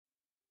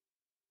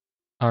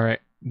All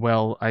right.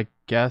 Well, I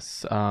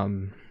guess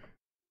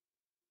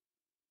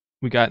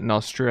we got an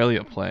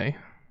Australia play,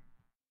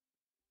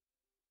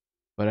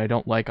 but I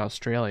don't like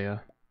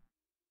Australia.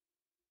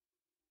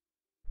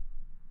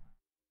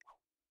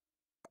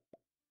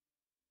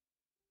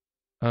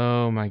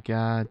 Oh my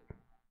god.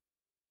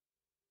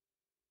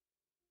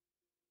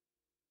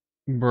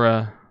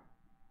 Bruh.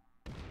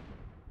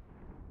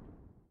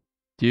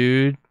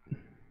 Dude.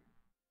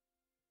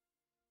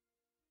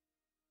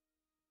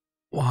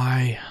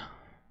 Why?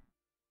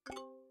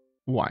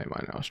 Why am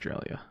I in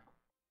Australia?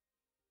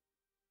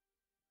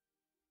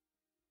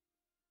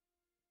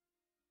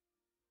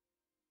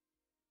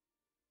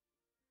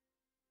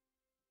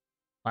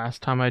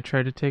 Last time I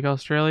tried to take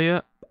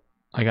Australia,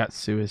 I got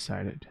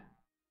suicided.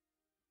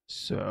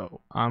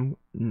 So I'm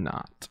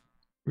not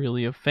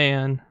really a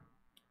fan.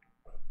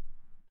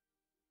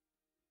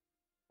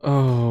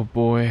 Oh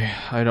boy,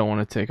 I don't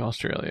want to take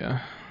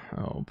Australia.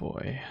 Oh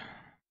boy.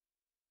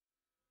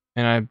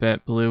 And I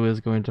bet Blue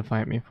is going to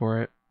fight me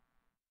for it.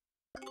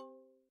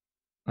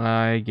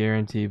 I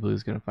guarantee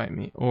Blue's going to fight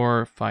me.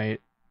 Or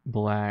fight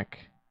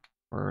Black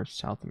or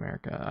South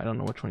America. I don't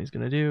know which one he's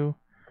going to do.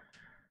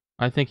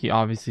 I think he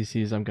obviously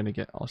sees I'm going to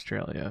get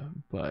Australia,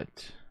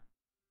 but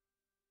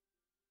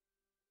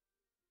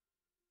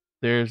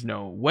there's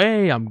no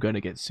way I'm going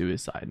to get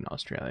suicide in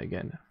Australia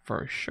again.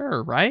 For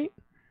sure, right?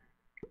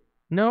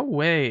 No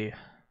way.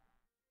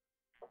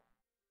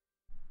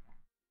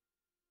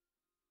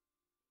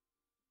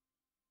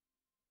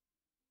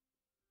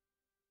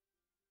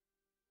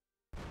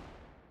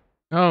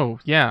 Oh,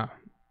 yeah.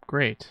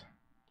 Great.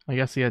 I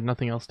guess he had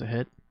nothing else to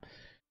hit.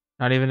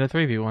 Not even a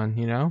 3v1,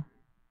 you know?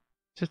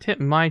 Just hit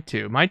my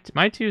 2. My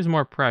 2 is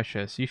more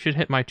precious. You should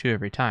hit my 2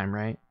 every time,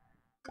 right?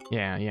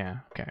 Yeah,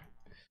 okay.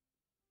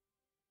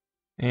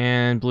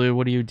 And Blue,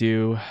 what do you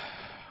do?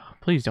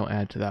 Please don't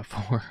add to that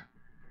 4.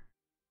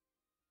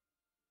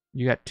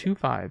 You got 2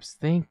 5s.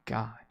 Thank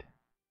God.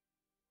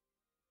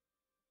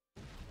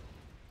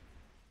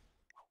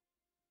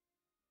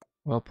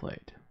 Well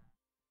played.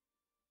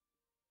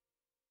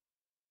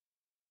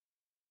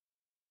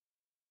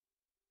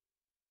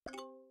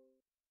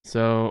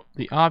 So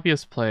the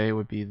obvious play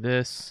would be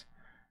this.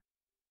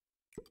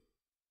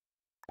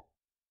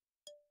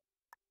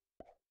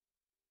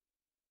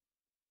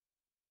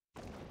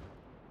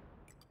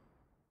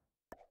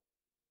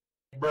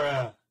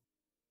 Bruh.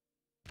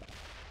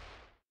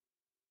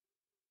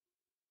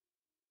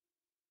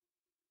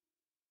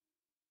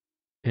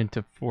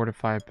 Into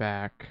fortify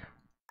back.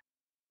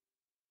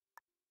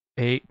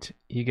 8.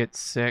 You get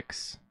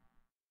 6.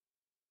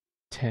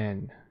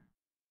 10.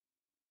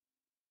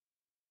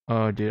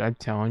 Oh, dude, I'm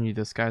telling you,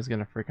 this guy's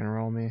gonna freaking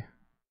roll me.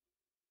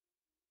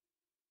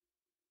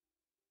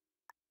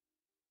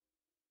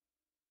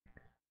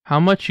 How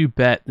much you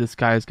bet this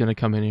guy's gonna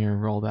come in here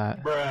and roll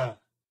that? Bruh.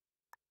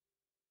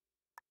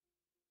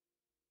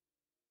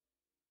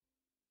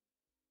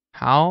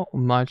 How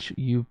much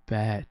you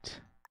bet?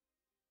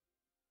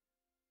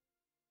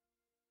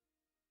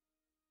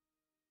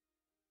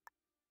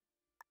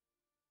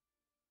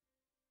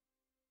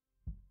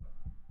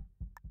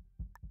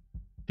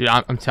 Dude,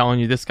 I'm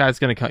telling you, this guy's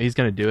gonna come. He's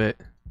gonna do it.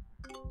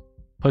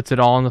 Puts it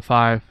all in the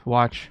 5.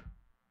 Watch.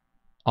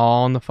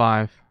 All in the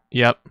 5.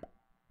 Yep.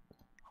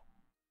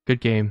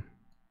 Good game.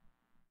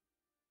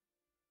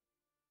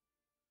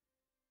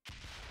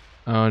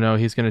 Oh no,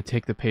 he's gonna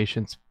take the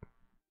patience.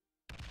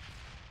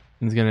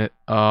 He's gonna.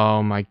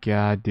 Oh my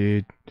god,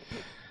 dude.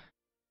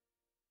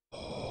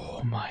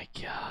 Oh my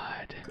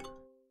god.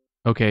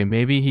 Okay,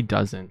 maybe he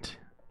doesn't.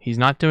 He's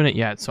not doing it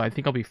yet, so I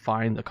think I'll be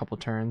fine a couple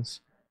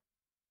turns.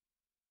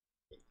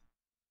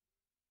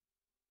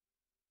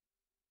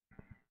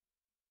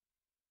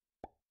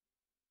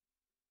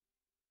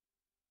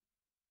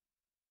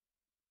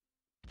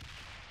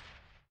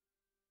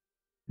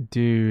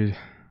 Dude.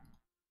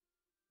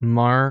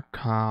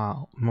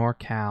 Marcal.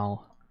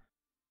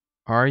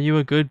 Are you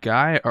a good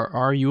guy or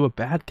are you a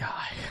bad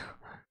guy?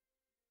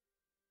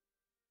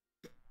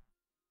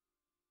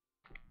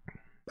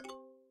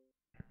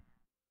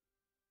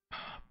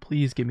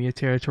 Please give me a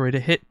territory to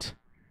hit.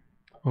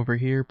 Over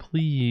here,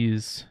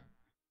 please.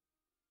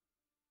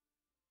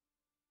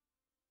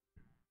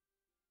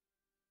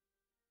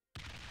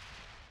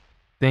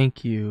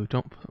 Thank you.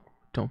 Don't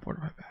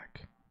fortify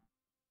back.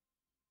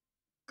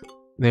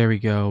 There we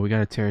go. We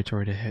got a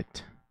territory to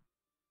hit.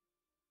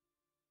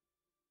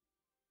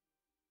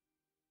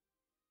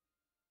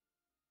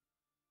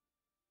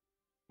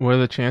 What are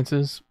the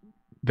chances?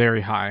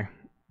 Very high.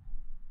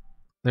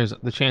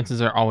 The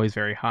chances are always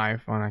very high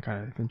when I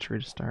got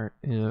infantry to start.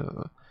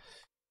 Ugh.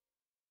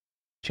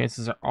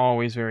 Chances are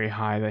always very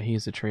high that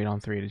he's a trade on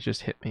 3 to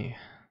just hit me.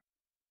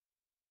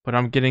 But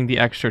I'm getting the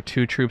extra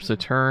 2 troops a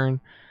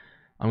turn.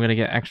 I'm gonna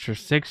get extra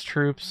 6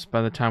 troops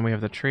by the time we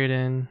have the trade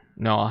in.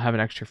 No, I'll have an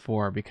extra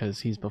 4 because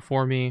he's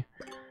before me.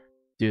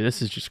 Dude,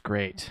 this is just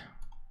great.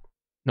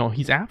 No,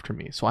 he's after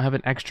me, so I have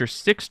an extra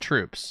 6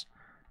 troops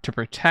to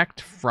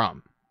protect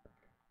from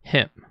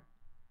him.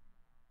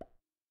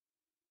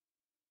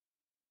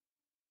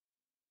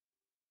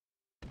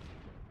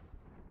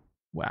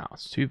 Wow,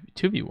 it's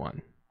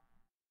 2v1.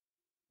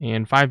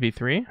 And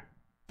 5v3?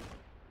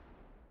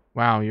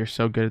 Wow, you're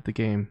so good at the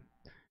game.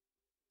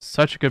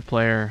 Such a good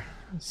player.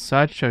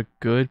 Such a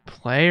good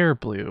player,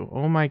 Blue.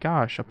 Oh my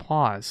gosh,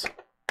 applause.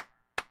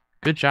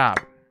 Good job.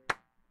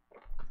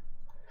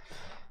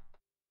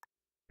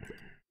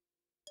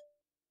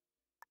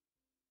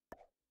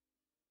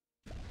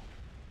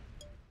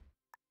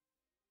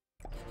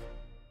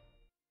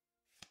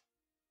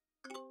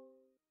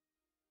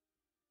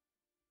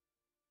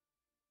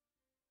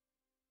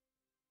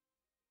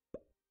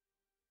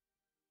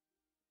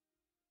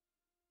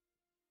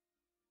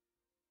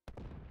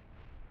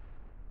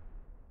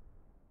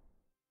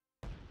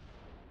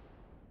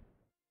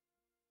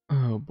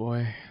 Oh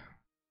boy.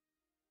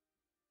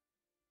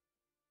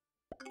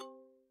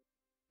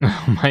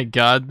 Oh my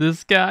god,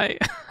 this guy.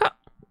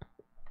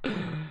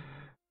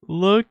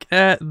 Look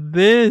at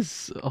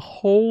this.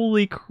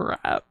 Holy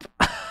crap.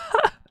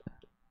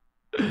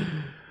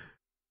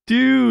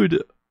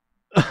 Dude.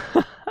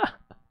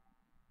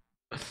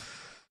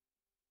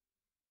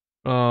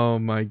 Oh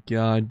my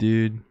god,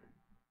 dude.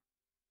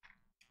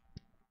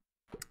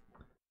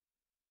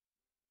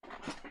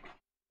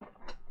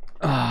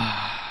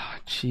 Ah,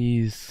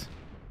 jeez.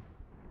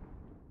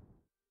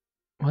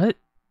 What?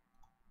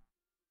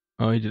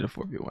 Oh, he did a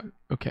 4v1.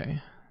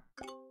 Okay.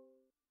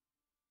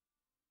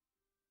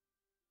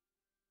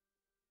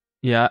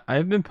 Yeah,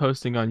 I've been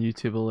posting on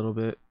YouTube a little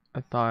bit.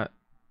 I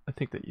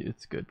think that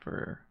it's good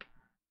for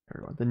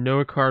everyone. The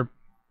no card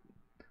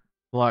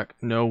block,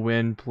 no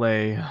win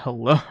play.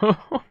 Hello.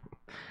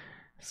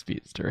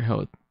 Speedster,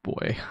 oh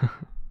boy.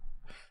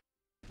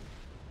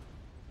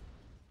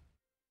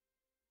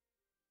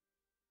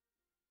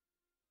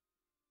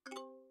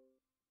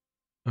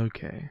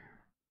 Okay.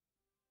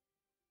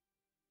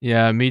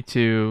 Yeah, me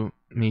too.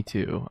 Me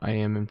too. I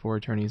am in 4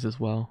 attorneys as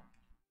well.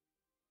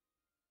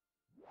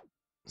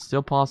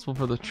 Still possible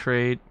for the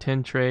trade,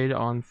 10 trade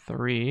on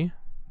 3.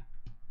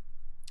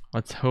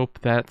 Let's hope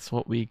that's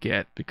what we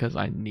get because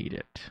I need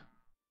it.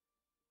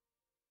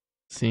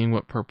 Seeing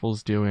what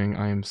purple's doing,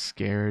 I am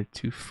scared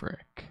to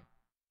frick.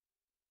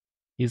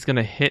 He's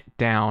gonna hit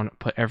down,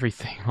 put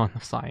everything on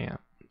the cyan.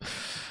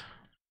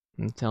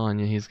 I'm telling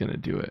you, he's gonna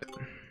do it.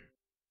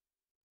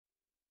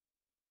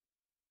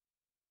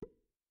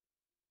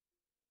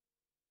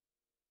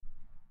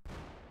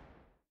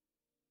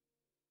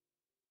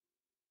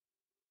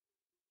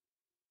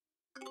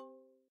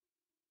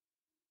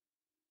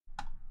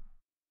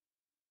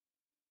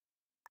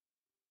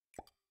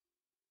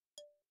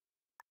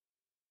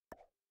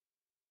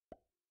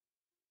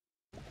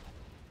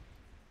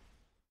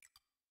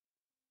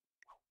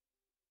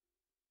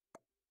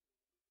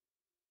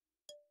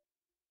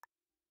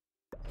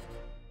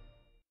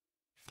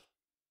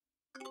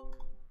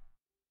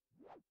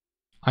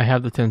 I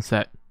have the 10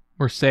 set.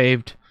 We're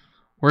saved.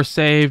 We're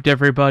saved,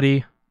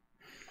 everybody.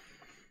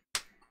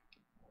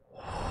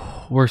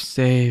 We're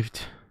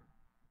saved.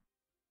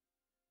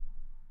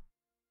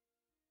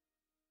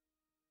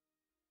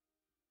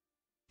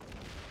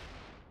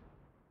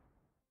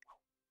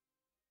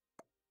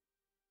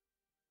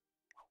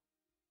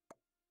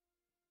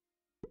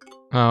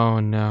 Oh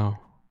no.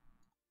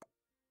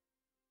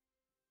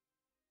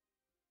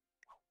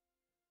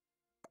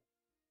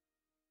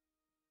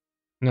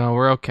 No,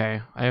 we're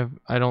okay. I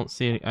don't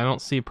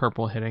see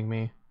purple hitting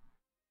me.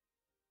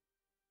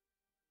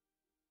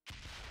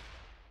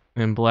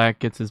 And black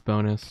gets his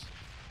bonus.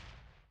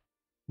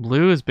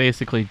 Blue is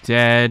basically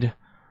dead.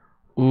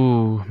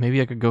 Ooh, maybe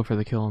I could go for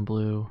the kill on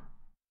blue.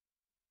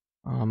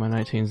 My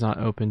 19's not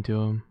open to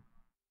him.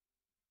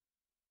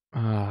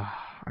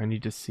 I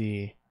need to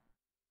see.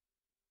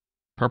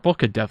 Purple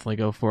could definitely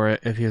go for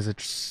it if he has a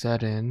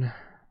set in.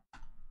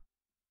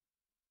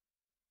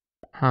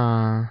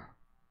 Huh.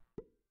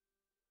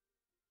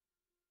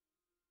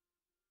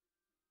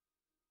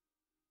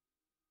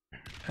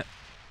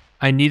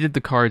 I needed the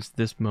cards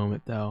this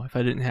moment though. If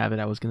I didn't have it,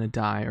 I was gonna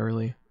die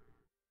early.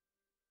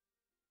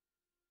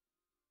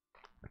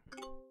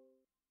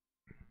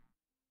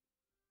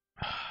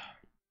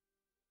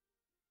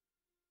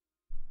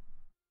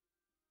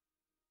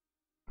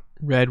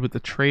 Red with the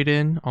trade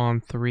in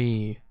on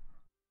 3.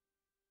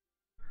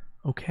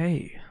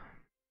 Okay.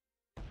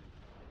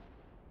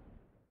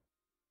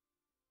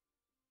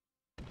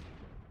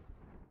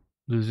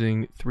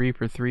 Losing 3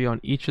 for 3 on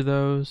each of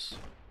those.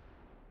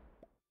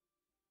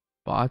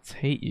 Bots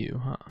hate you,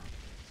 huh?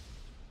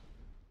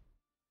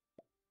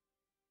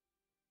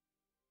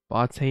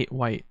 Bots hate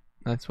white.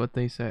 That's what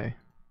they say.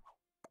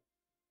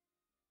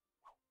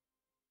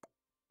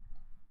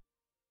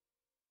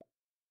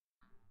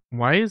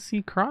 Why is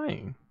he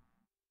crying?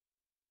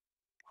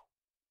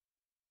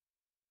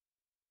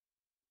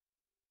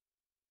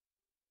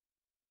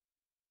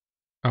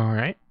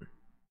 Alright.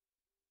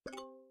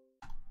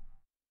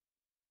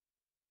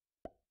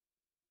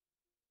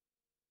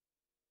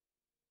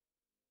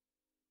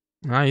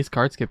 Ah, he's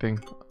card skipping.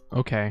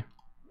 Okay.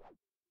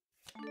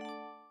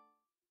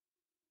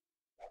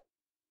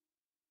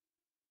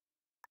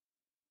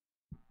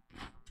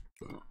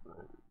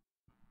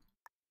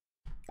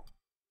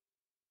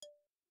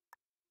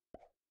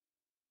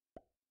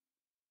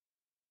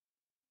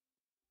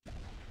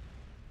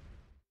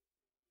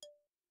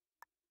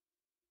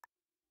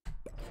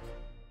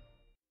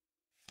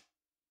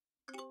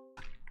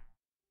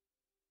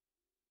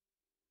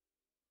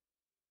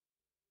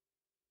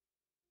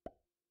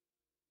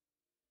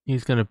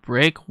 He's gonna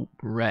break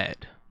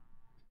red.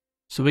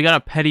 So we got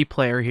a petty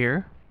player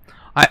here.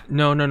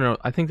 No.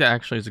 I think that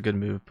actually is a good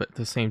move, but at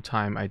the same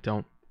time, I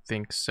don't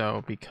think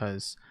so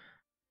because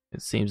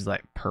it seems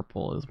like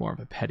purple is more of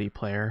a petty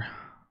player.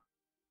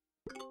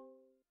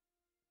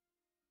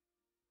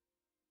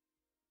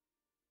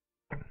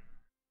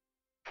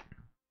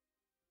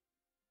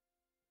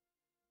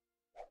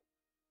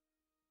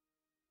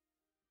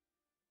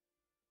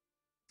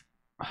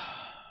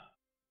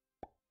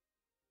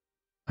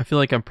 I feel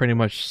like I'm pretty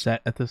much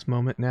set at this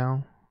moment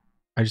now.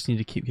 I just need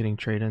to keep getting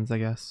trade-ins, I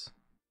guess.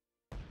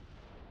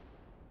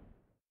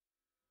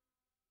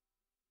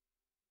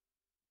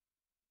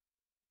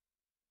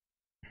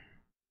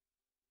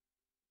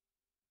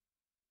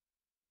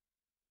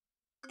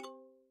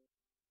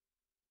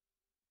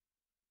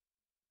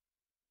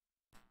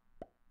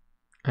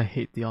 I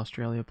hate the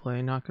Australia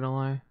play, not gonna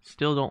lie.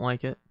 Still don't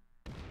like it.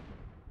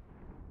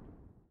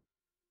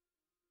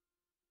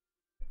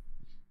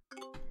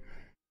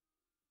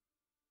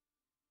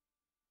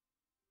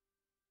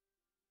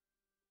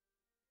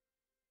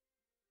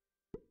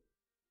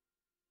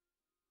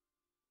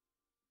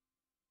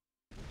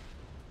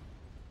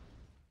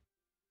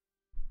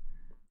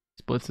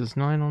 Splits his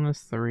 9 on his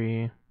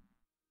 3.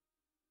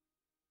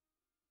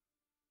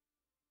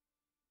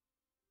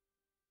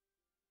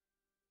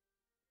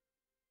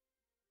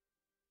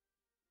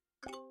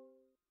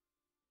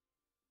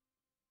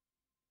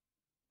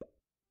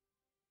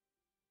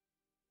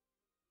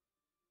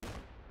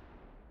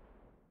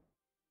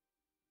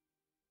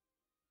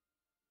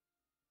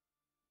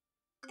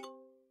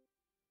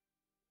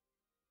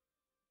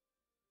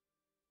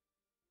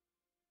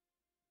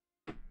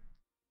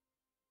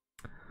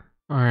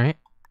 Alright.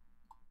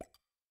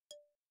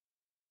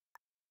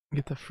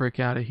 Get the frick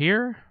out of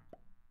here.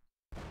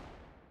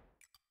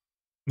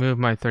 Move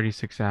my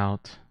 36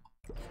 out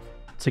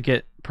to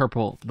get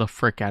purple the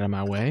frick out of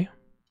my way.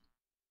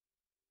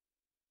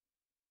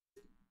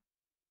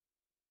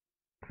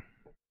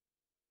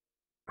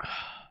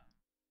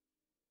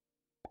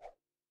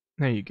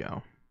 There you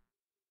go.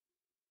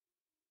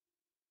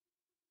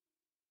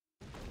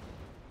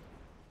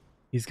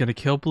 He's gonna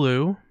kill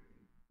blue.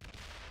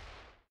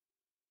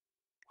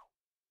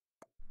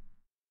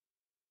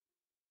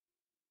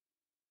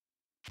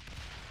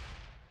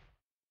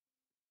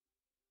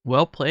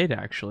 Well played,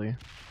 actually.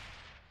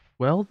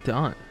 Well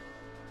done.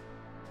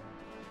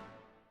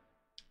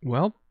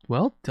 Well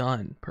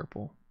done,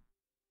 purple.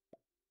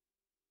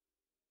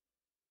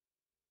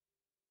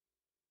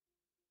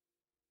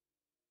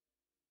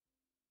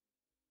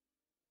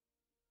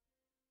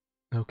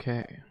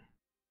 Okay.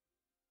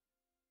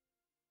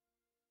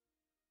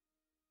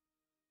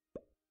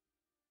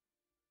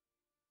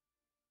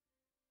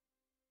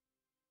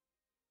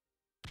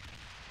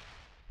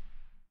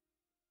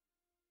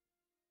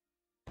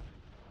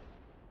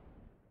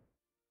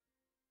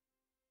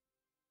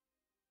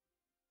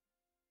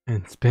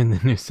 And spin the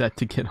new set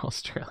to get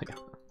Australia.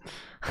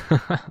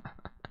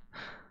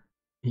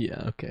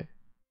 Yeah, okay.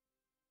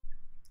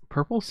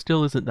 Purple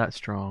still isn't that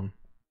strong.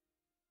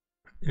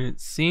 And it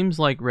seems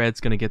like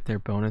red's gonna get their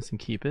bonus and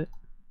keep it.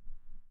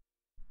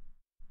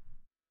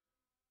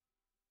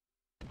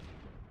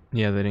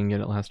 Yeah, they didn't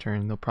get it last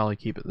turn. They'll probably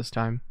keep it this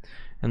time.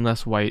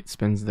 Unless white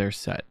spins their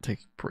set to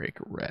break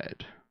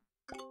red.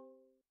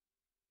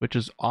 Which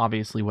is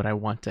obviously what I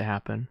want to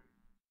happen.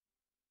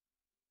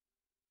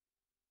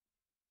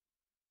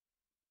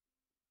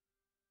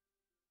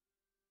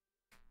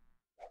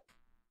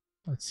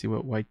 Let's see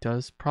what white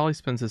does. Probably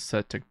spins his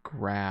set to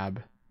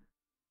grab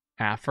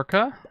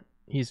Africa.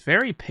 He's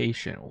very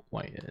patient,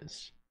 white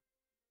is.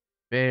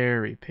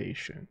 Very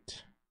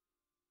patient.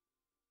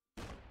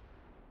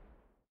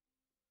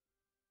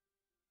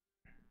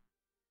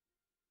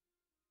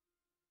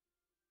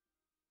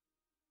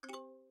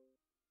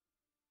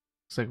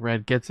 Looks like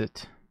red gets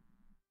it.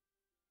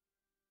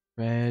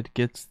 Red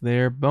gets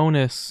their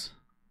bonus.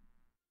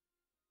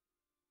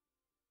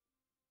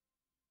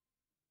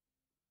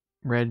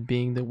 Red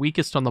being the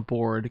weakest on the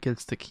board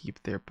gets to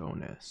keep their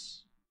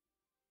bonus.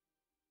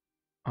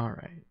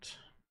 Alright.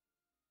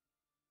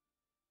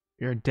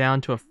 We are down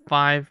to a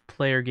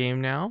 5-player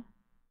game now.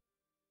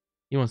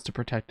 He wants to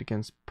protect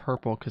against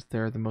purple because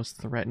they're the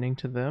most threatening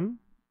to them.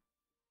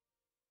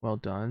 Well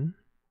done.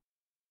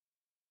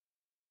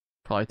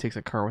 Probably takes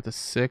a card with a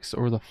 6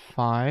 or the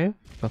 5.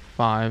 The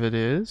 5 it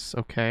is.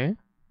 Okay.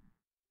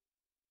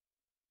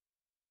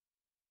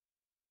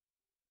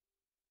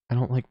 I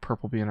don't like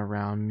purple being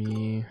around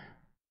me.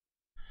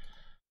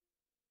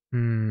 I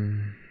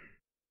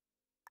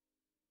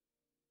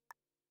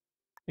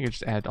could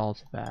just add all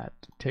to that.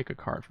 Take a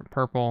card from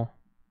purple.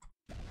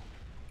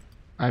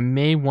 I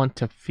may want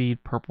to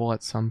feed purple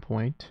at some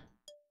point.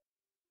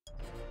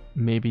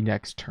 Maybe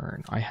next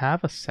turn. I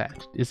have a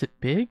set. Is it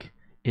big?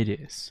 It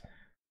is.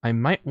 I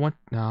might want...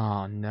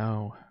 Oh,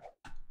 no.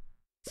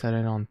 Set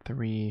it on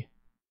 3.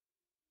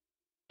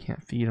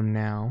 Can't feed him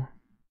now.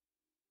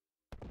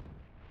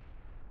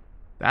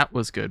 That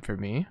was good for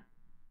me.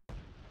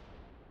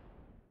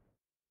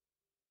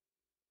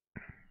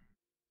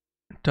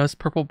 Does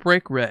purple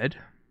break red?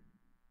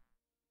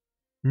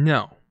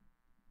 No.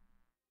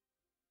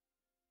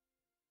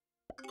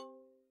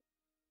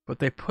 But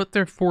they put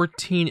their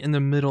 14 in the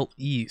Middle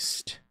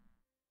East.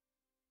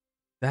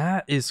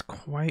 That is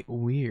quite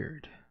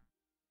weird.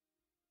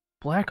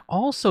 Black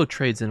also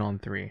trades in on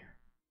 3.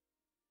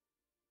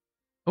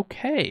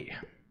 Okay.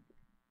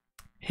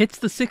 Hits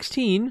the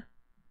 16.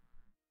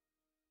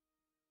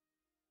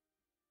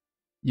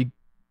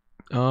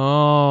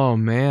 Oh,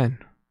 man.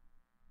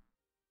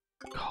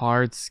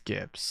 Card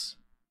skips.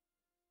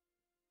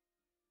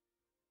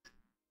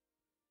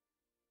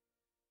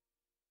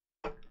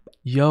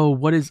 Yo,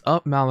 what is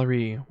up,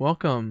 Mallory?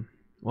 Welcome.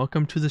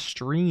 Welcome to the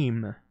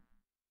stream.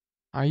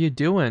 How you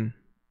doing?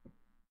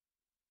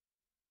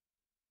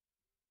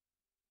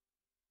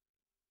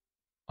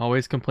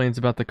 Always complains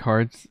about the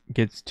cards.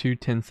 Gets 2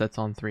 10 sets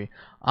on 3.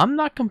 I'm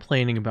not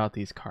complaining about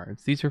these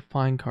cards. These are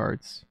fine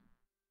cards.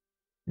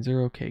 These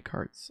are okay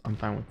cards. I'm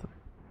fine with them.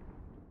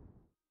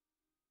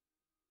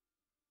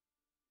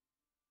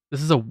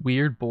 This is a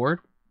weird board?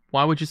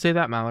 Why would you say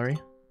that, Mallory?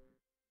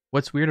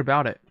 What's weird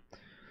about it?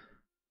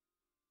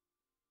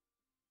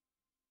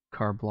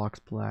 Card blocks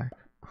black.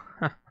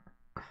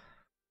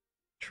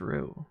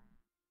 True.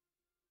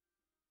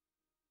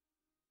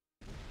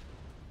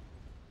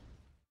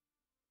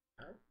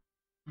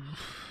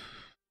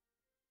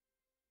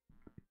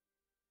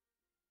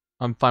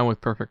 I'm fine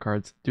with perfect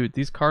cards. Dude,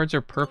 these cards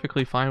are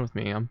perfectly fine with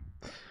me.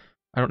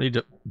 I don't need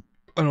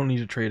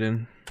to trade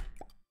in.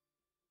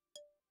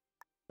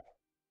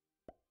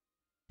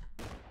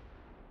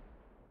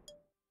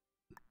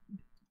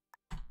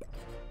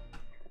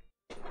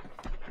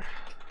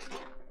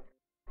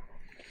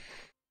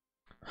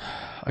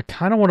 I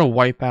kind of want to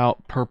wipe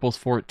out purple's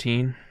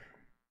 14.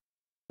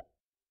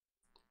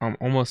 I'm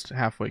almost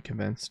halfway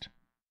convinced.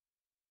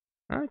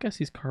 I guess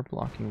he's card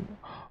blocking.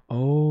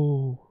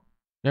 Oh,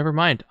 never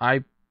mind.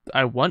 I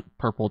want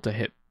purple to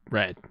hit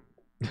red.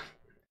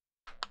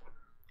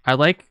 I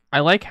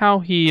like how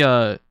he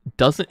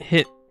doesn't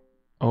hit.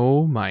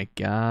 Oh my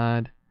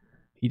god,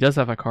 he does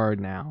have a card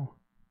now,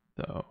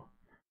 though.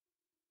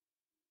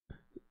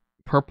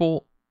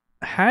 Purple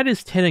had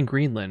his 10 in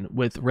Greenland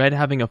with red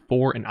having a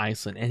 4 in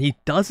Iceland, and he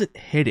doesn't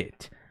hit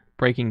it,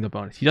 breaking the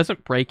bonus. He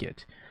doesn't break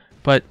it,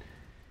 but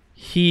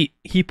he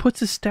puts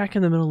his stack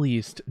in the Middle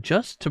East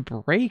just to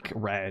break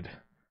red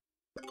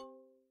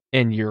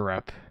in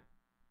Europe.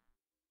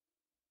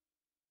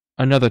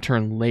 Another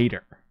turn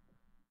later.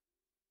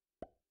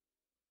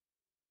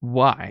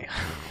 Why?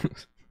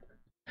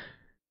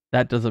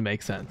 That doesn't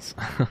make sense.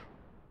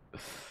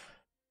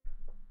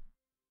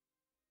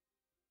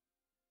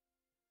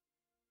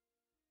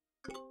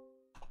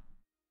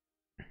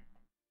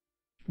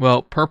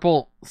 Well,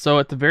 purple. So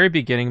at the very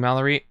beginning,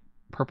 Mallory,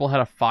 purple had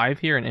a 5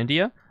 here in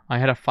India. I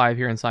had a 5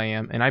 here in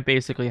Siam, and I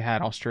basically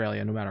had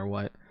Australia no matter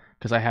what,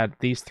 because I had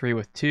these 3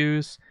 with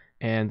 2s,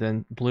 and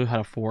then blue had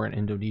a 4 in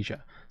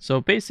Indonesia.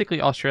 So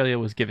basically, Australia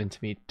was given to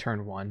me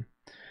turn 1.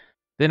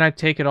 Then I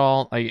take it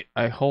all.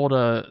 I hold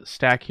a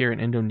stack here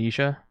in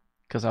Indonesia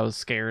because I was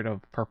scared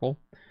of purple,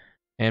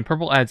 and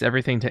purple adds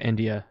everything to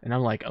India, and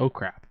I'm like, oh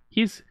crap,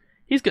 he's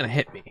gonna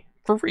hit me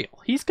for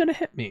real. He's gonna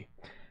hit me,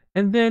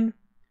 and then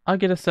I'll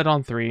get a set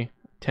on 3,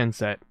 10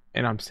 set,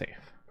 and I'm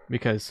safe.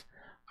 Because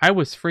I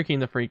was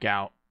freaking the freak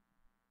out.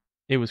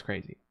 It was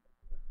crazy.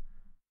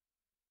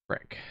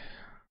 Frick.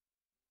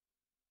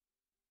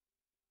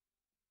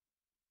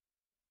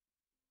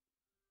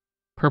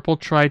 Purple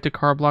tried to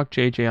card block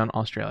JJ on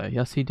Australia.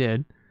 Yes, he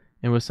did.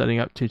 And was setting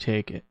up to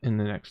take it in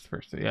the next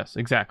first. Yes,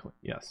 exactly.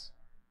 Yes.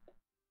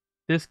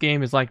 This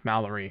game is like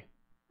Mallory.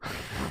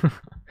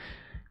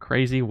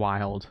 Crazy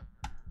wild.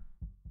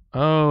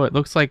 Oh, it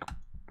looks like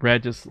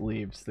red just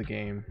leaves the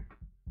game.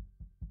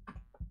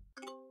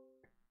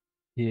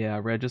 Yeah,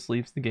 red just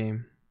leaves the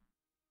game.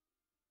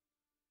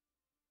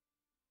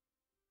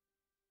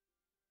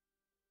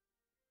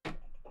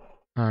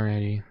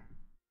 Alrighty.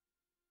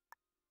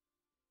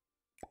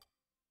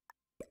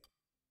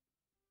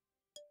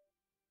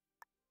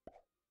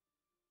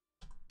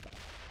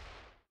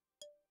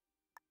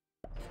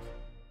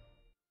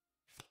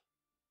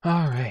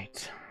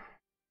 Alright.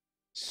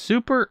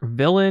 Super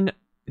villain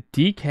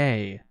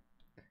DK.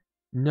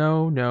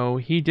 No,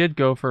 he did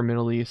go for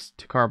Middle East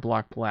to card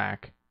block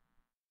black.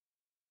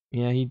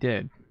 Yeah, he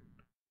did.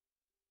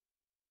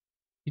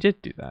 He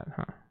did do that,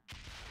 huh?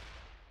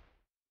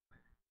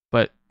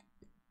 But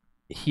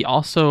he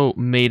also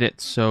made it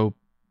so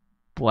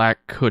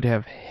black could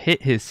have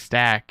hit his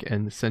stack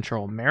in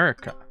Central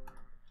America.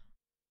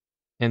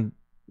 And,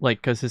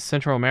 like, because his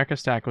Central America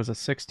stack was a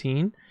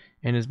 16,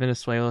 and his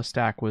Venezuela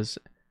stack was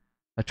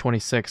a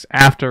 26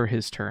 after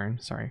his turn.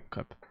 Sorry,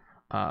 clip.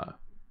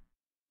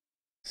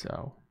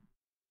 So,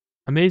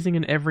 amazing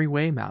in every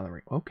way,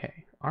 Mallory.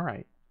 Okay,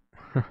 alright.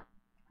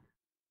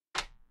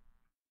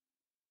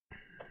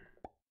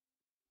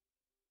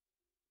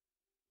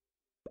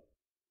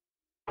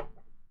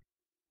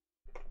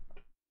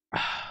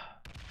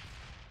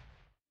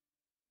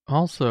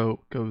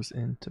 Also goes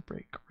in to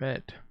break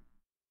red.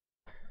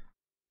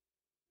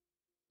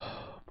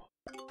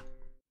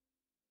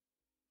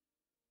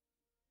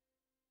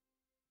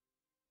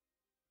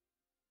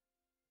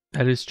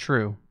 That is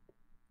true.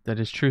 That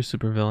is true,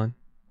 supervillain.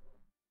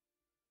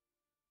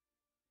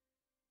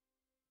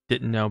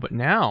 Didn't know, but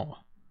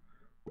now.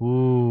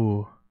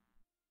 Ooh.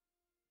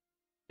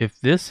 If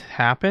this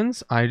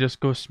happens, I just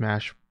go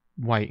smash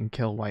white and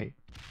kill white.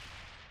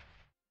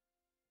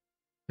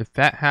 If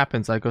that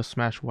happens, I go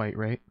smash white,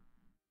 right?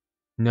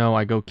 No,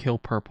 I go kill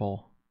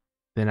purple.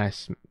 Then I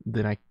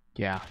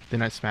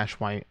smash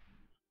white.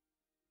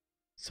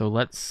 So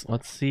let's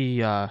see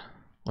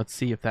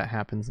if that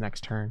happens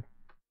next turn.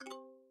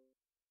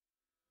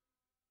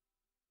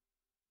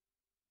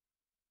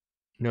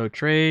 No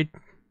trade.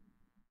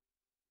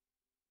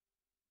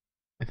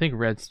 I think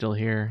red's still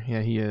here.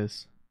 Yeah, he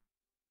is.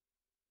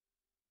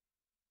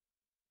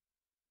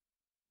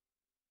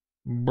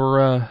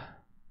 Bruh.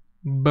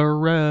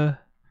 Bruh.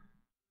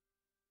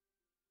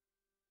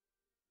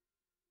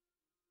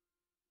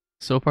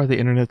 So far the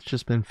internet's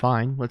just been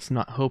fine. Let's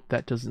hope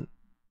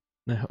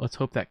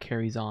that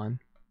carries on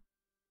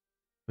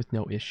with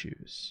no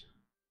issues.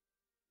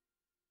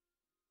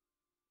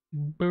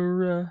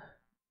 Bruh.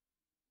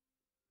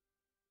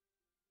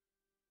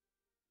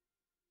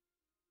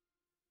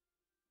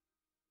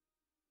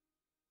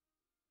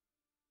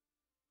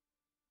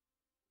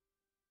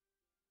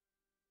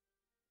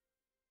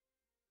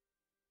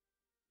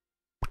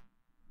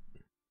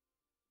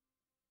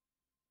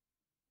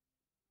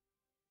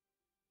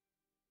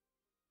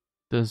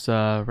 Does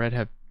red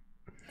have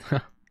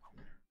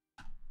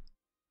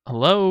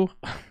Hello?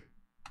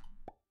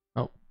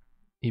 Oh,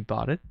 he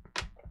bought it.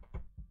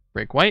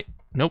 Break white.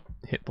 Nope.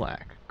 Hit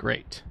black.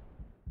 Great.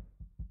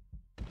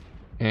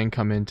 And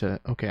come into...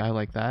 Okay, I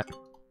like that.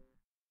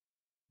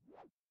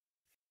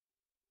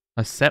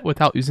 A set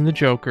without using the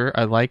Joker.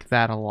 I like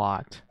that a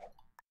lot.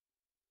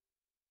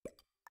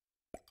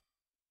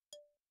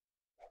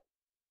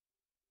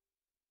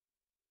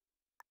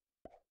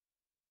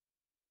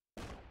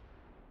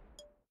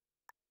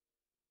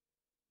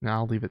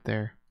 Now I'll leave it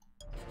there.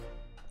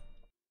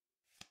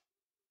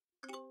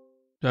 Do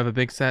I have a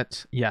big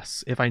set?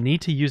 Yes. If I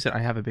need to use it, I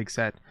have a big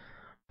set.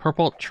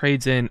 Purple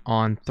trades in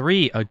on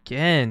 3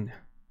 again.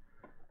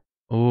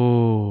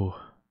 Oh.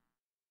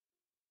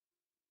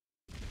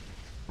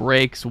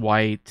 Breaks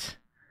white.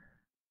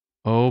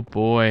 Oh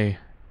boy.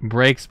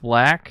 Breaks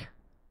black.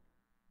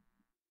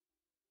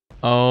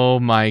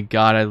 Oh my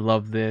god, I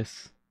love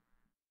this.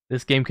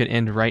 This game could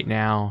end right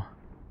now.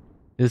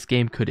 This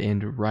game could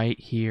end right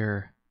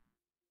here.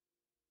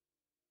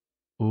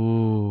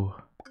 Ooh.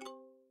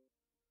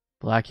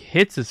 Black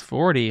hits his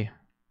 40.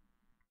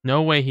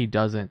 No way he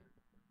doesn't.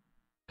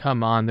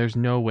 Come on, there's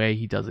no way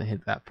he doesn't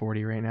hit that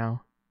 40 right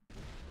now.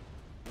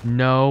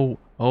 No.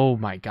 Oh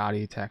my god,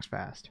 he attacks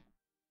fast.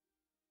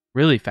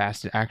 Really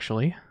fast,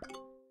 actually.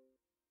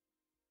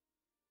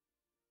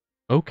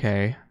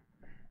 Okay.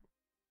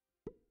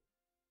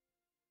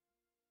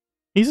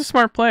 He's a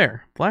smart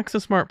player. Black's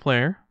a smart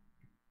player.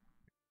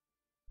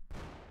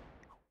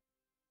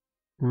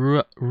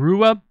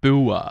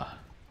 Ruabua.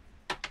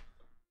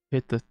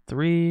 Hit the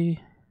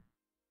 3.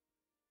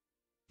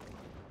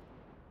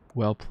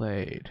 Well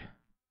played.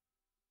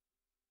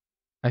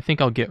 I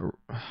think I'll get...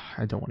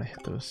 I don't want to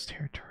hit those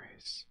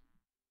territories.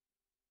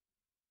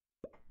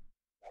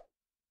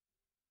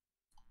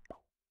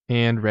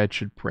 And red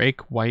should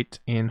break white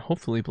and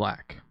hopefully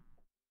black.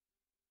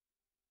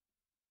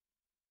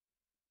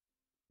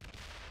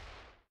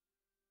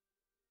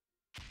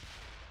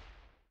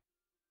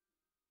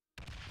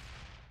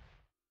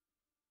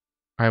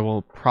 I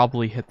will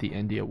probably hit the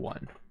India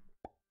 1.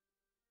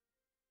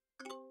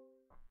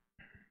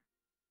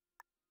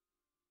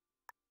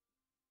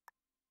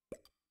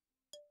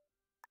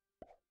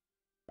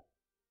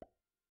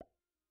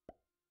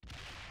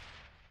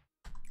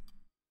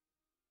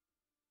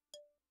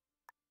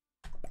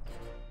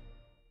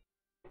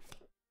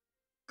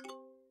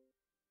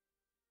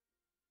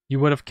 You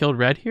would have killed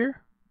red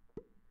here?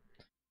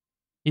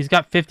 He's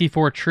got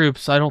 54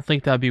 troops. I don't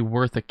think that'd be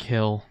worth a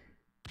kill.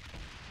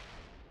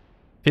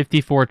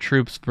 54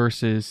 troops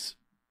versus...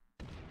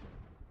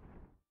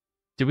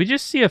 Did we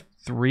just see a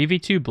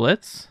 3v2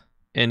 blitz?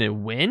 And a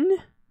win?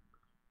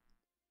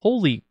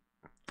 Holy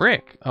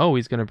frick. Oh,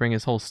 he's going to bring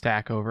his whole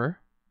stack over.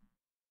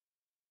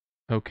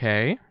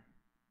 Okay.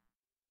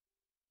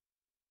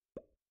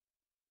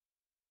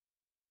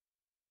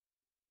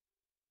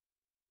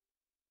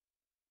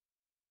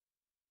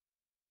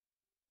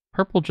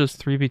 Purple just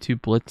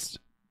 3v2 blitzed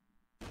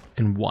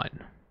and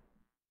won.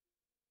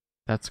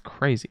 That's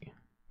crazy.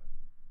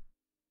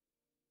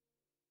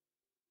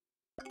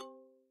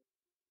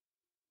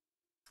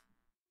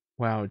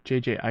 Wow,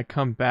 JJ, I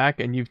come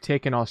back and you've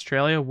taken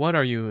Australia? What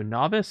are you, a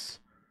novice?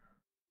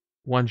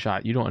 One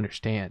shot. You don't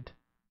understand.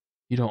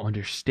 You don't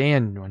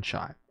understand one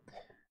shot.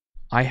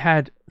 I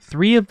had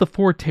 3 of the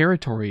 4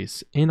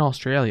 territories in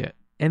Australia,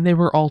 and they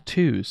were all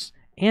 2s.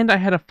 And I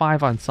had a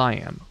 5 on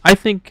Siam. I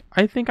think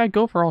I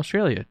go for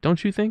Australia.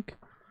 Don't you think?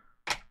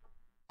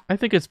 I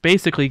think it's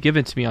basically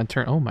given to me on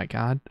turn... Oh my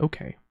god.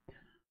 Okay.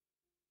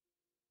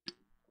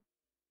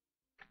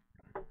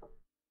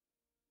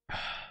 I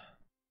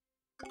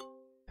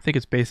think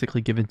it's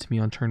basically given to me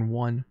on turn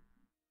 1.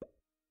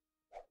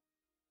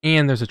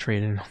 And there's a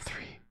trade in all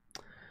three.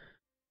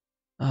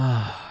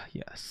 Ah,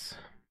 yes.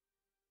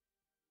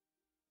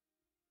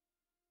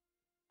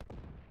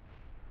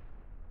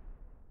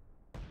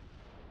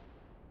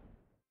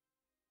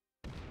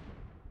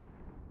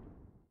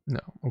 No,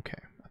 okay.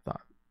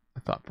 I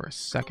thought for a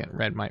second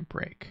red might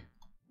break.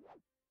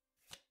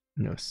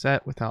 No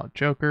set without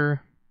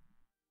Joker.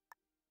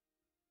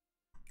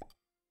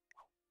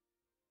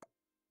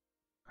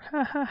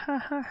 Ha ha ha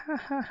ha ha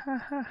ha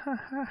ha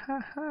ha ha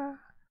ha.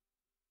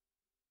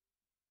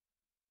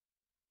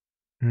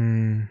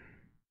 Hmm.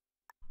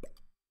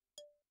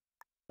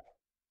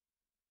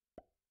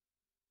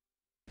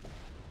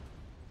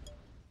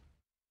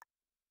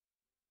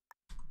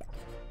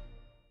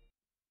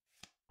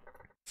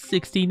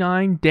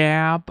 $69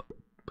 dab.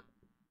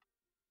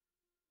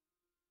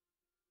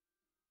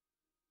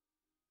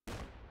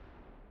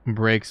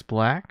 Breaks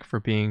black for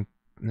being...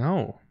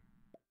 No.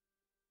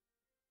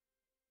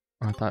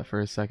 I thought for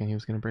a second he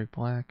was going to break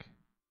black.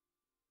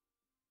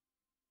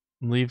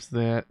 Leaves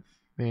that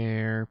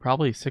there.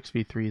 Probably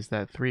 6v3 is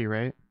that 3,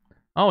 right?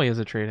 Oh, he has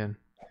a trade-in.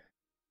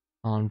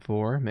 On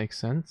 4, makes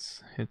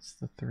sense. Hits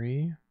the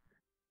 3.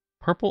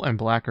 Purple and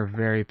black are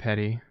very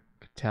petty.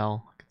 Could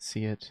tell. I could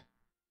see it.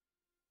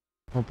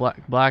 Well,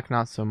 black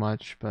not so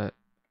much, but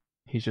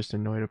he's just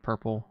annoyed at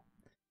purple.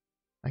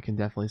 I can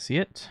definitely see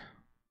it.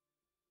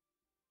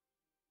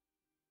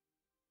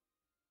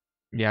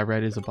 Yeah,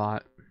 red is a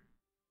bot.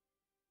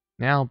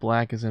 Now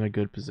black is in a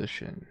good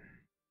position.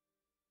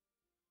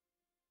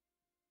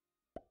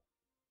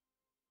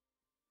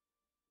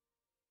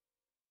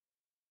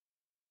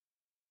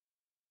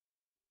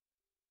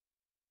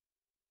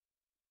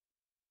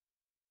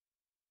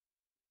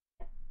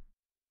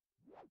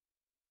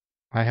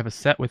 I have a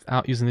set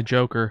without using the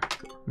Joker.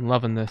 I'm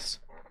loving this.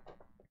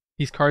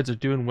 These cards are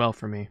doing well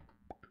for me.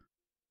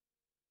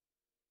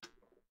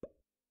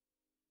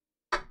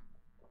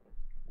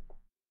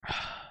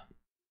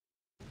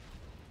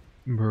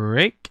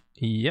 Break.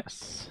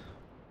 Yes.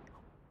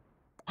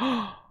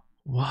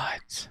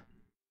 What?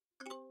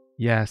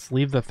 Yes,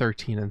 leave the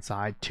 13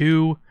 inside.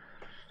 2.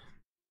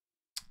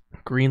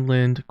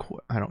 Greenland.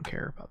 I don't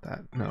care about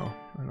that. No,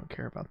 I don't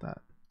care about that.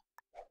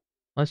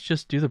 Let's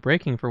just do the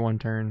breaking for one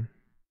turn.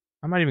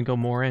 I might even go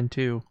more in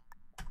too.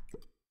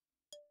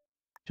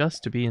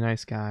 Just to be a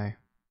nice guy.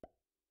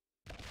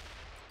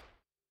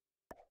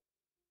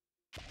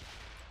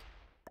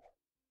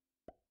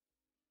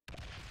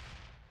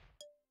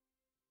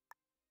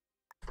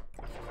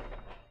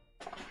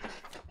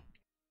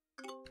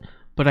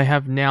 But I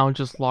have now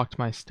just locked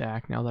my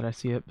stack now that I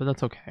see it, but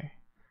that's okay.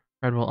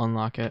 Red will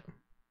unlock it.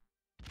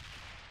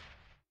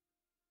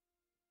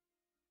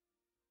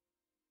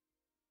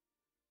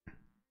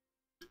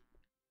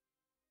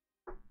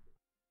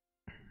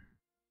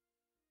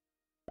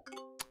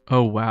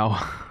 Oh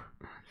wow.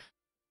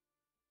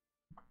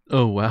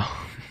 Oh wow.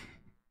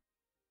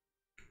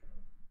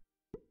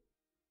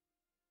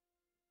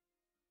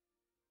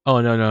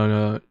 Oh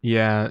no.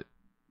 Yeah.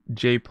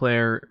 J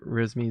player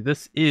Rizmi.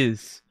 This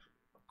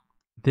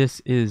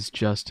is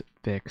just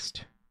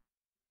fixed.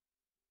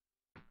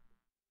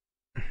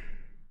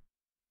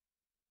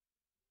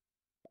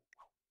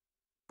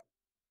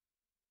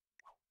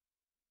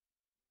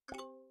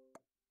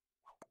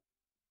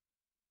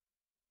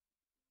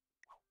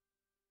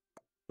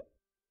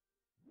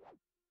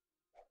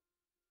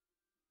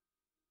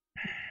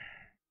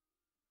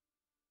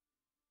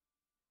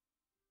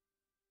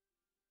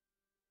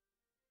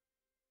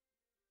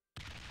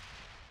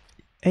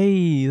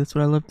 Hey, that's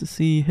what I love to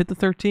see. Hit the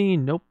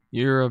 13. Nope.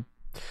 You're a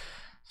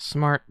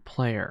smart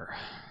player.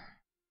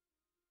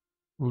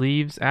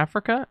 Leaves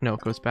Africa? No,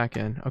 it goes back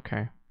in.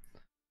 Okay.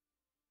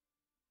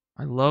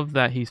 I love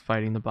that he's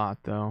fighting the bot,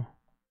 though.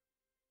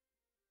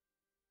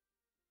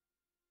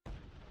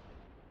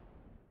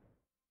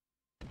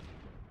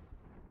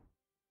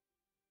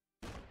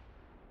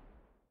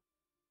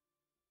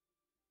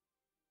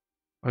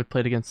 I've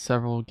played against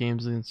several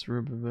games against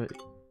Ruba, but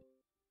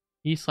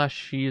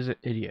he/she is an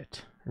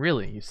idiot.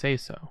 Really? You say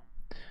so?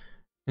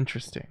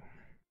 Interesting.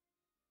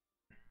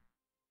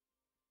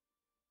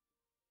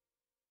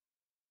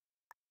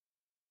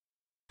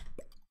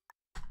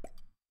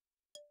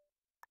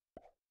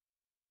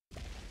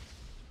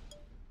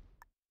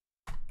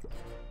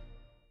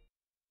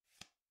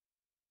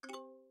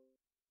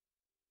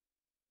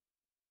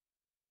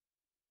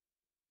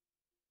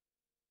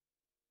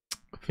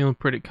 Feeling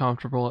pretty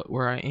comfortable at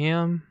where I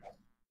am.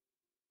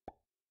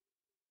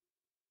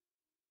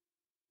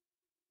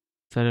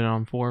 Set it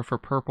on 4 for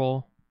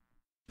purple.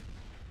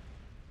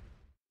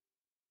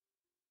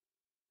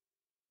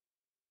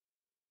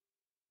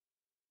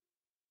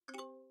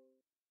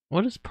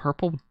 What is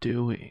purple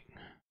doing?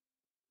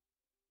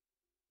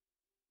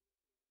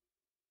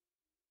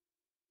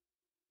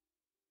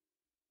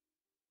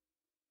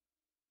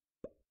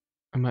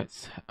 I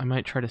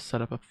might try to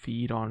set up a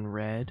feed on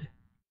red.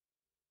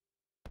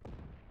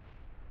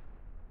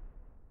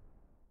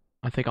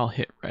 I think I'll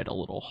hit red a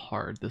little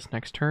hard this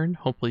next turn.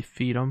 Hopefully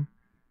feed him.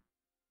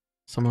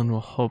 Someone will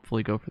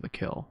hopefully go for the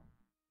kill.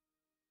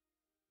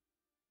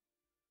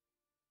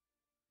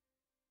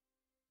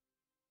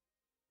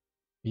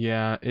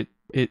 Yeah, it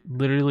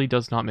literally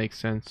does not make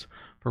sense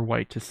for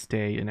white to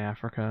stay in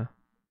Africa.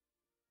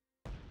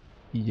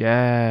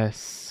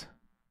 Yes.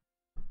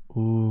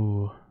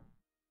 Ooh.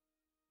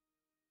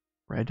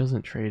 Red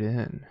doesn't trade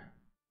in.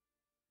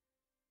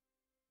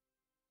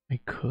 I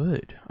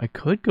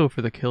could go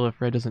for the kill if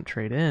red doesn't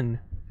trade in.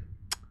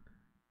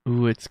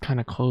 Ooh, it's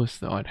kind of close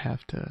though. I'd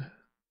have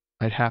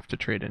to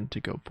trade in to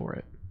go for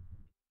it.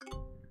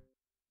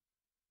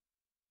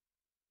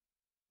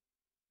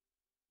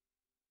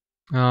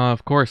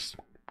 Of course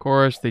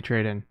they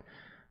trade in.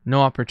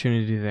 No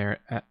opportunity there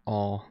at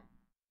all.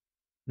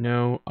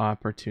 No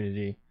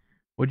opportunity.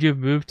 Would you have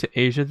moved to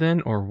Asia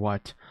then, or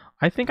what?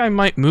 I think I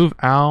might move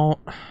out.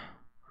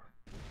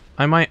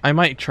 I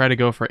might try to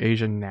go for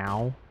Asia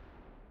now.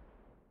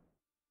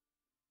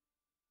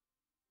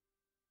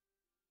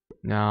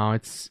 No,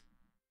 it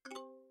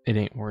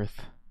ain't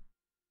worth.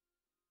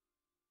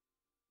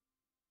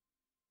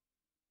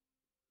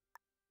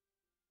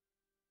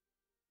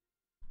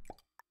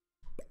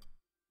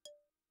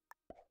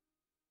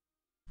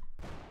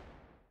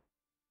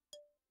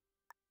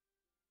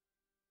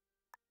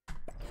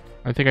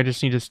 I think I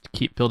just need to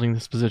keep building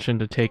this position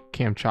to take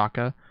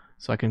Kamchatka,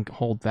 so I can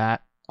hold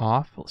that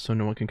off, so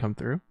no one can come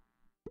through.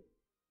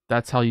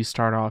 That's how you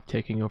start off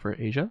taking over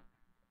Asia.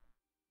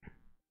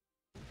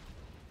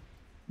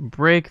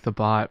 Break the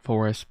bot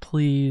for us,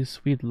 please.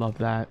 We'd love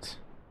that.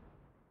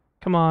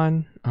 Come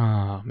on.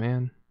 Oh,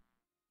 man.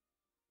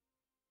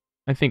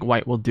 I think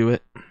white will do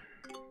it.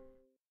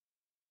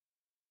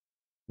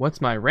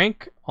 What's my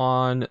rank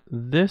on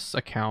this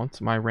account?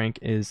 My rank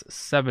is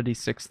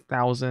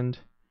 76,000.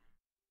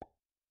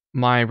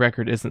 My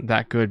record isn't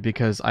that good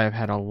because I've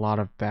had a lot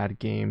of bad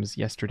games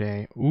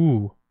yesterday.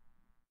 Ooh.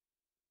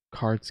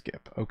 Card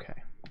skip. Okay.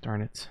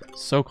 Darn it.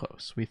 So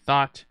close. We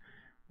thought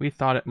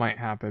it might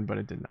happen, but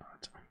it did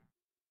not.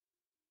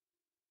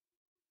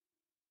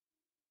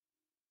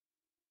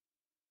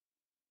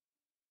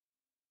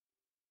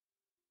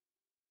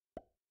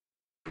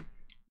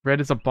 Red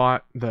is a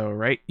bot though,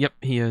 right? Yep,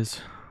 he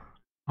is.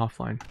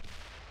 Offline.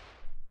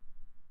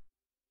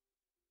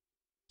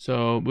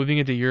 So moving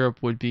into Europe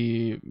would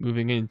be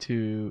moving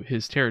into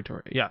his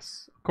territory.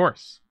 Yes, of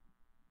course.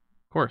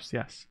 Of course,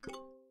 yes.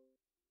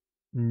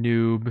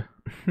 Noob.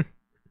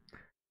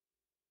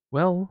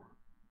 Well,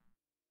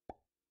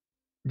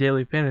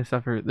 Daily Panda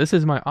Suffer. This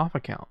is my off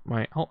account,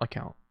 my alt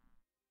account.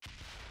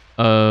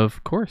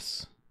 Of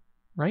course.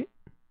 Right?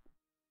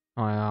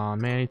 Oh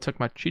man, he took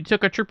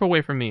a troop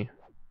away from me.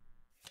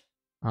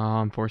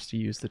 I'm forced to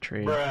use the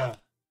trade. Bruh.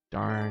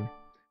 Darn.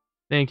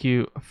 Thank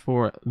you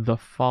for the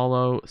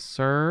follow,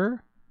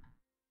 sir.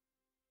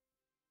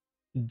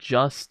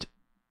 Just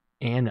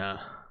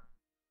Anna.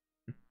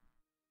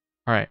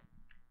 Alright.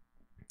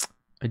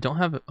 I don't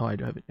have oh, I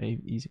do have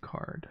an easy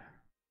card.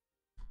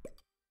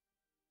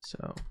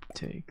 So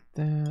take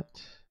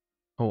that.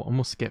 Oh,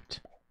 almost skipped.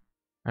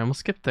 I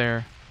almost skipped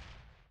there.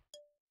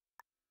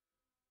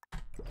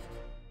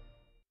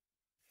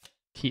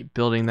 Keep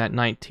building that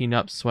 19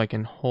 up so I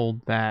can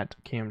hold that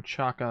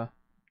Kamchatka.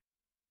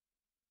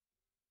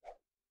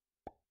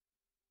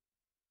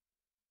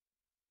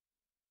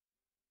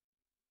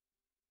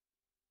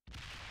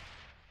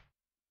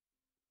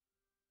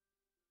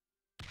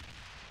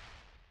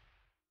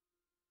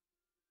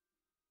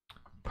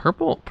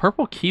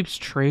 Purple keeps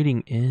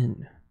trading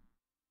in.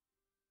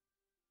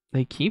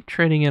 They keep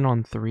trading in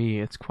on 3.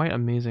 It's quite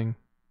amazing.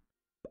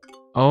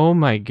 Oh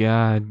my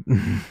god.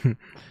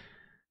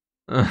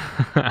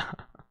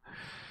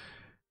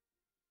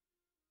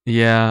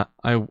 Yeah,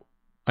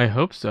 I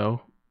hope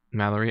so,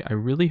 Mallory. I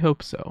really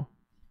hope so.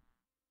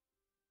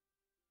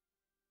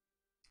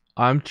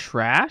 I'm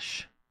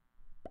trash?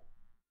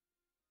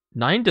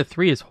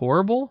 9-3 is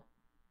horrible?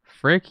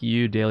 Frick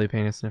you, Daily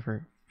Pain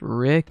Sniffer.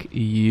 Frick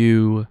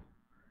you.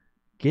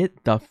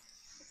 Get the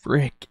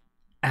frick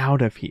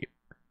out of here.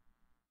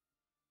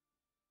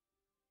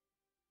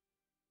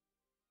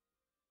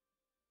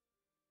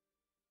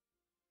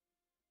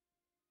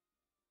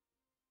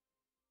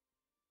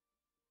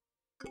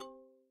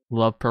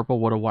 Love purple,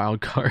 what a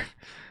wild card.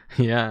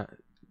 Yeah.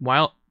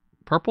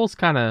 Purple's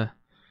kinda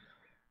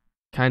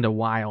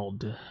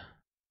wild.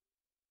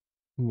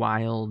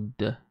 Wild.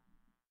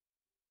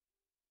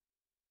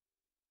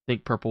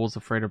 Think purple is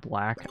afraid of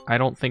black. I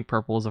don't think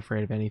purple is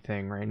afraid of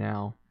anything right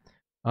now.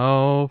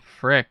 Oh,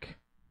 frick.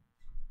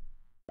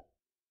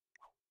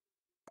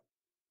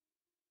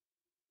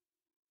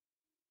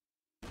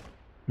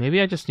 Maybe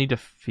I just need to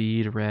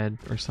feed red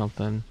or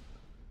something.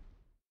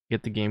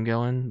 Get the game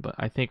going, but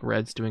I think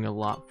red's doing a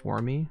lot for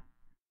me.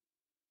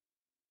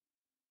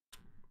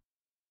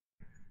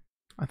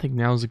 I think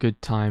now's a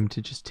good time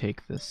to just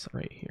take this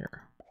right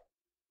here.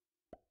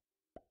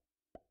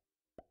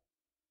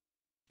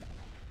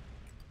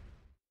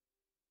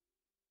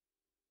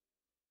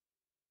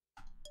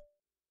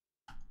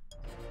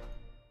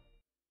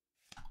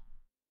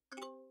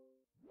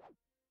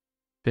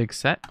 Big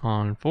set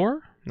on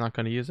 4. Not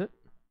going to use it.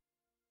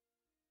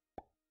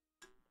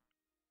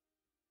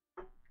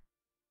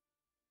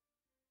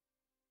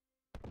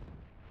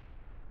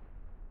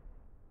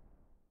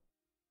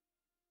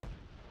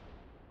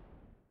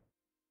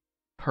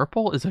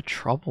 Purple is a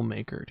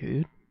troublemaker,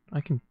 dude.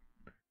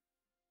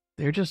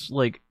 They're just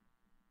like,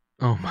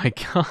 oh my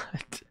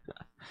god.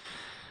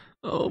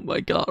 Oh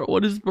my god,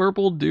 what is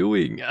purple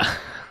doing?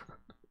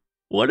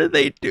 What are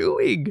they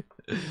doing?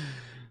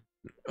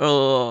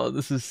 Oh,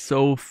 this is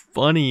so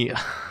funny.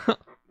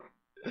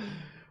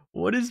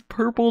 What is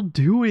purple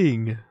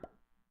doing?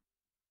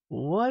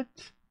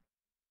 What?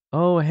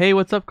 Oh, hey,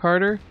 what's up,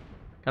 Carter?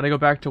 Gotta go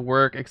back to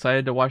work.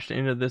 Excited to watch the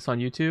end of this on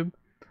YouTube.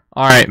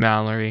 Alright,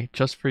 Mallory.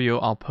 Just for you,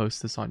 I'll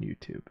post this on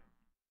YouTube.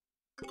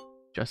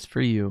 Just for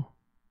you.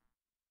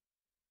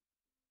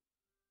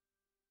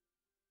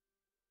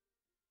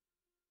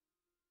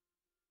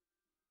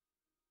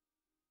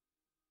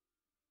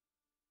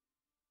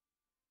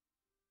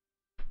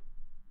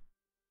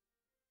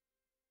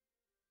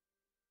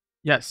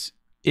 Yes.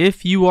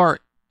 If you are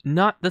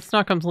not, that's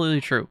not completely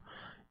true.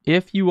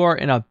 If you are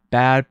in a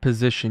bad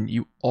position,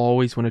 you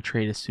always want to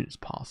trade as soon as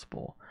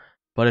possible.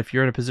 But if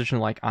you're in a position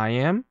like I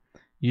am,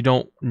 you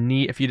don't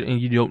need, if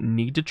you don't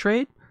need to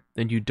trade,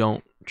 then you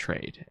don't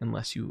trade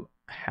unless you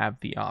have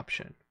the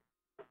option.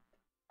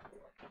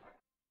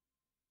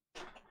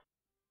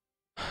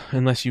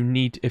 Unless you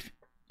need, if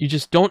you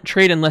just don't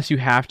trade unless you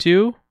have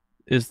to,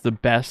 is the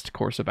best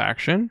course of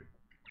action.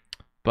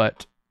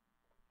 But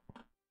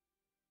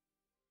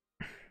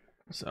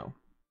so,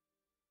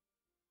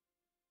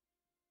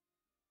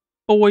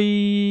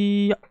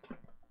 boy.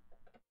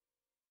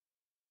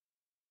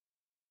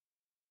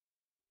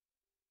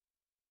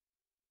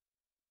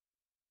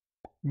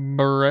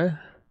 Bruh.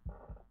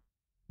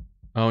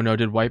 Oh no,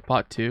 did white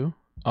bot too?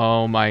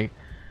 Oh my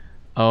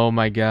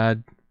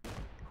god.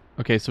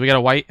 Okay, so we got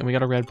a white and we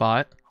got a red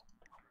bot.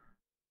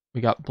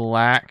 We got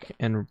black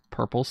and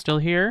purple still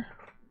here.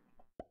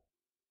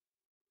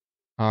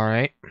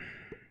 Alright.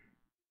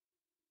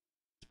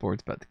 This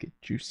board's about to get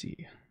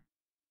juicy.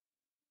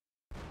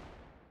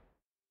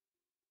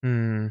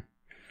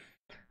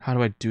 How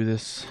do I do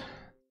this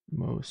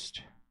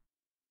most?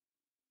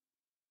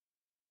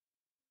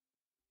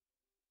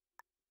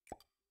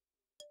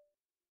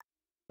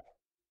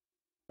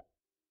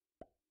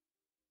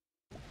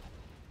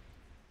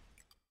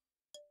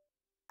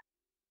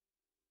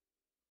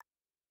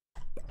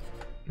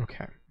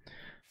 Okay.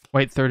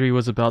 White 30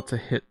 was about to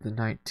hit the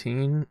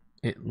 19.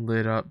 It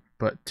lit up,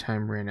 but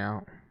time ran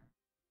out.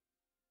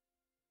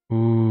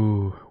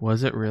 Ooh,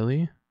 was it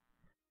really?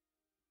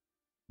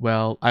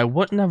 Well, I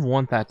wouldn't have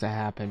want that to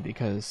happen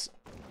because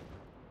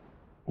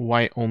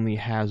white only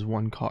has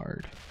one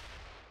card.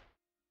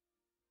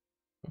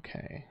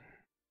 Okay.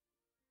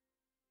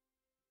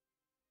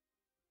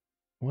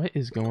 What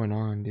is going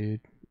on,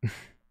 dude?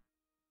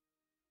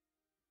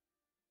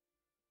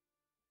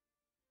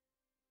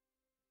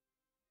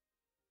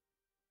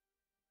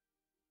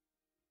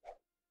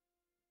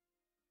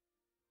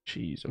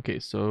 Jeez. Okay,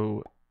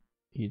 so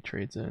he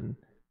trades in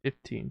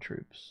 15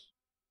 troops.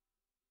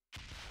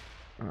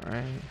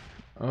 Alright.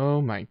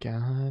 Oh my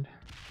god.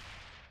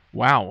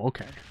 Wow,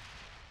 okay.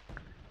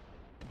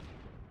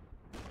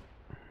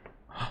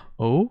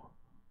 Oh?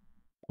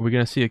 Are we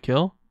gonna see a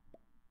kill?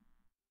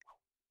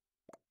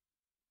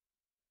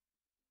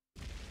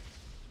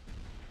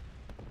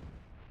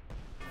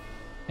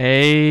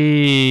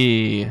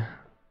 Hey!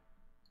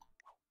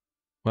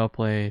 Well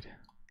played.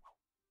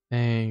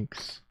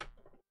 Thanks.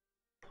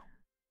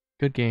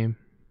 Good game.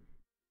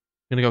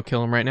 I'm gonna go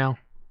kill him right now.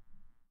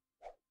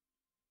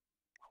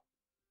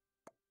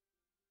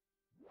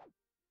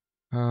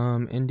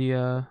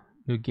 India,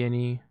 New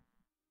Guinea.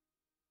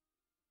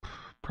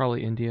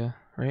 Probably India,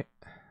 right?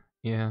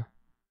 Yeah.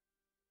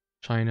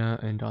 China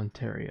and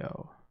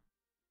Ontario.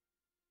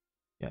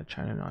 Yeah,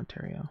 China and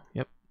Ontario.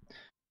 Yep.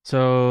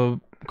 So,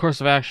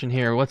 course of action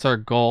here. What's our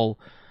goal?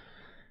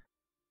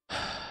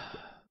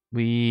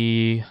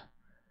 We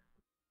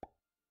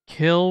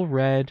kill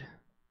red,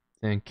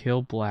 then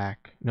kill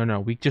black. No,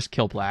 we just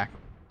kill black.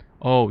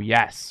 Oh,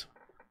 yes.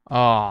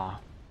 Ah.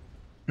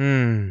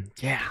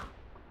 Yeah.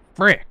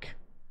 Frick.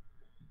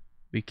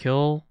 We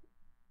kill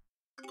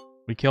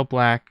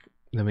black,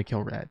 then we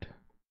kill red.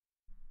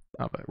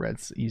 Oh, but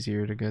red's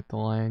easier to get the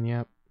lion,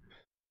 yep.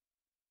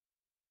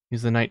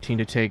 Use the 19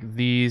 to take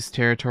these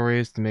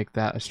territories to make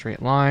that a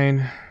straight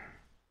line.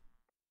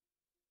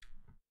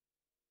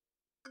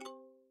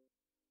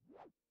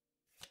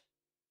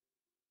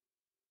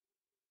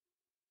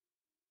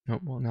 Oh,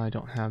 well, now I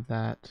don't have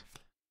that.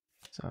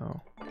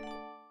 So...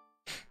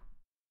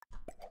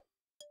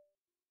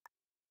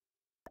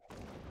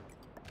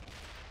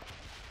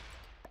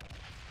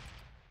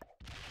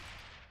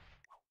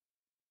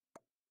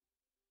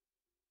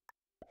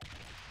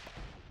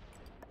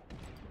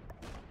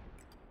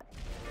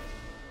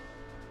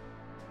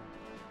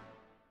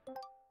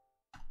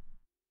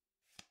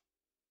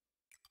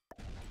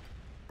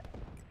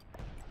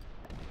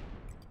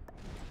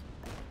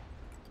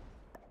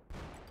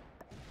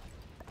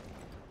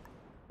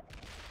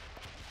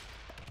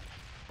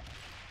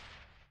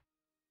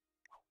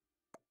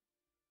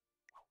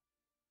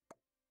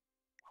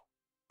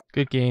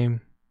 Good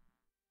game.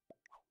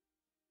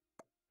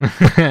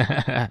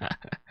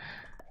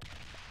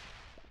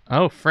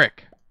 Oh,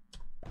 frick.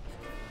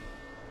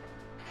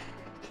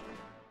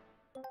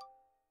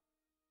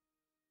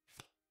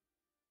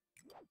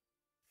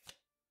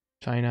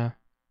 China,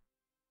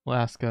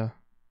 Alaska.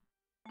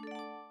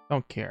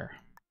 Don't care.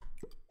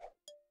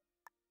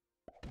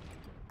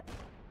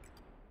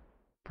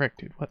 Frick,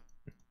 dude, what?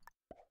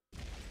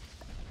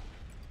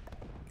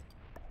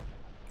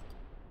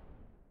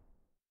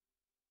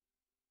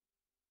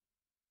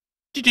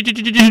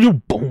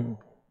 Boom.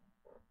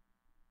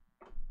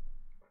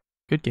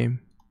 Good game.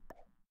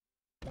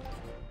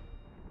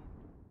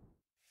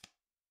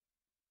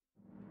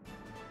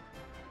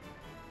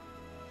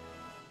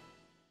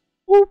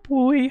 Oh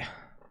boy.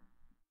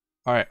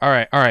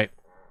 Alright.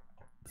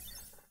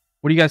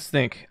 What do you guys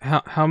think?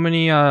 How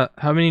many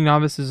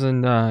novices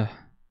and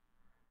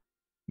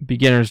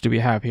beginners do we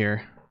have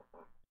here?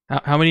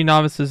 How many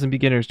novices and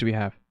beginners do we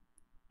have?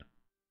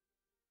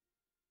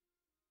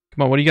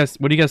 Come on, what do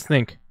you guys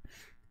think?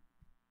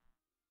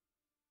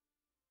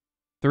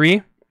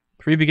 3?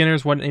 3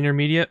 beginners, 1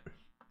 intermediate?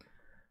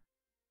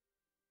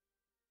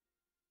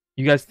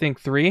 You guys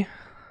think 3?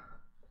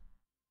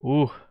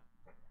 Ooh.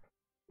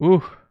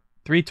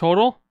 3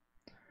 total?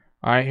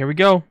 Alright, here we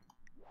go.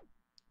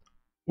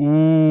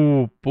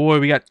 Ooh, boy,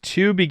 we got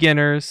 2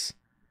 beginners,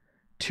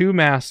 2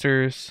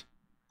 masters,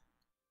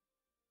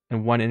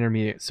 and 1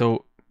 intermediate.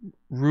 So,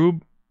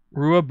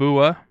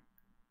 Ruabua,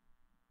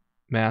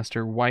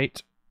 master.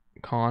 White,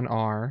 Con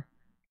R,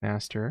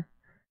 master.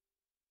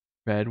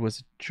 Red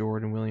was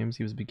Jordan Williams.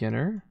 He was a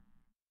beginner.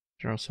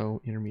 Also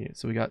intermediate.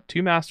 So we got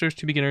 2 masters,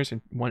 2 beginners,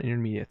 and 1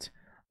 intermediate.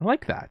 I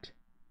like that.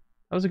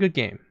 That was a good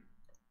game.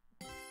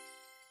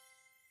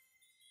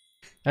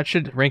 That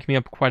should rank me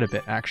up quite a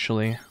bit,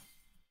 actually.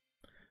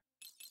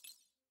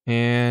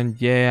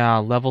 And yeah,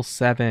 level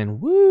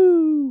 7.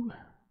 Woo!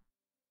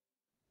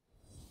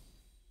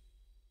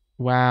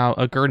 Wow,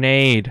 a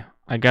grenade.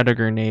 I got a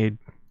grenade.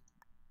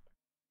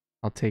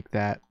 I'll take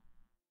that.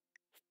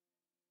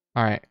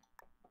 Alright.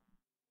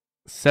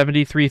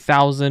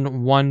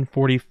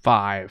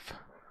 73,145.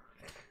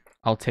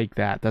 I'll take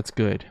that. That's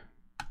good.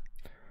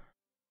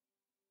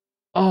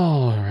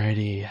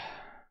 Alrighty.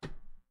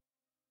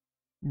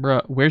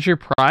 Bruh, where's your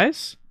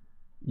prize?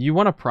 You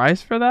want a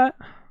prize for that?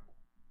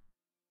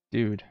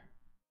 Dude.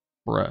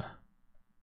 Bruh.